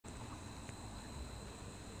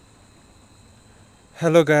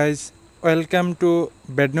Hello guys, welcome to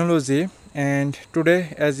Bednology, and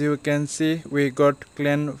today as you can see we got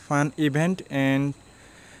clan fun event, and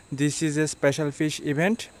this is a special fish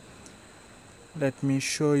event. Let me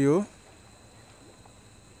show you.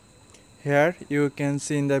 Here you can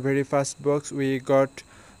see in the very first box we got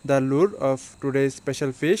the lure of today's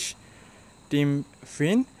special fish, team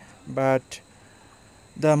fin. But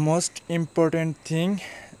the most important thing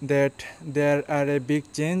that there are a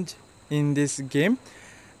big change in this game.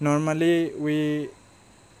 Normally we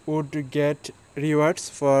would get rewards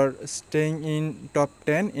for staying in top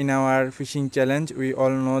 10 in our fishing challenge, we all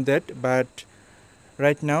know that, but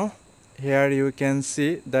right now here you can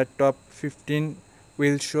see that top 15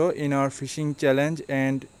 will show in our fishing challenge,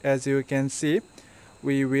 and as you can see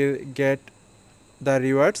we will get the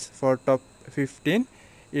rewards for top 15.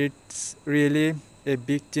 It's really a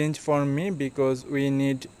big change for me because we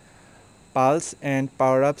need pulse and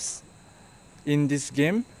power-ups in this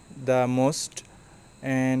game the most,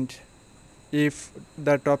 and if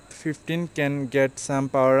the top 15 can get some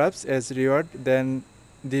power-ups as reward, then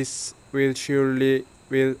this will surely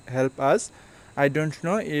will help us. I don't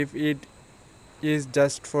know if it is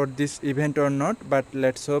just for this event or not, but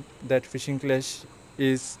let's hope that Fishing Clash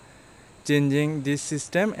is changing this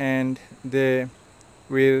system and they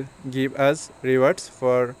will give us rewards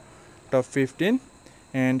for top 15.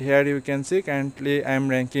 And here you can see currently I am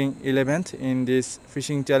ranking 11th in this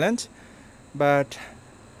fishing challenge, but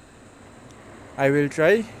I will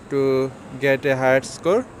try to get a higher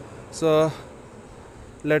score. So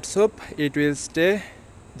let's hope it will stay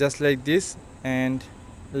just like this, and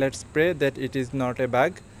let's pray that it is not a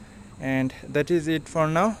bug. And that is it for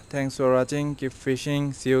now. Thanks for watching. Keep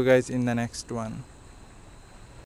fishing. See you guys in the next one.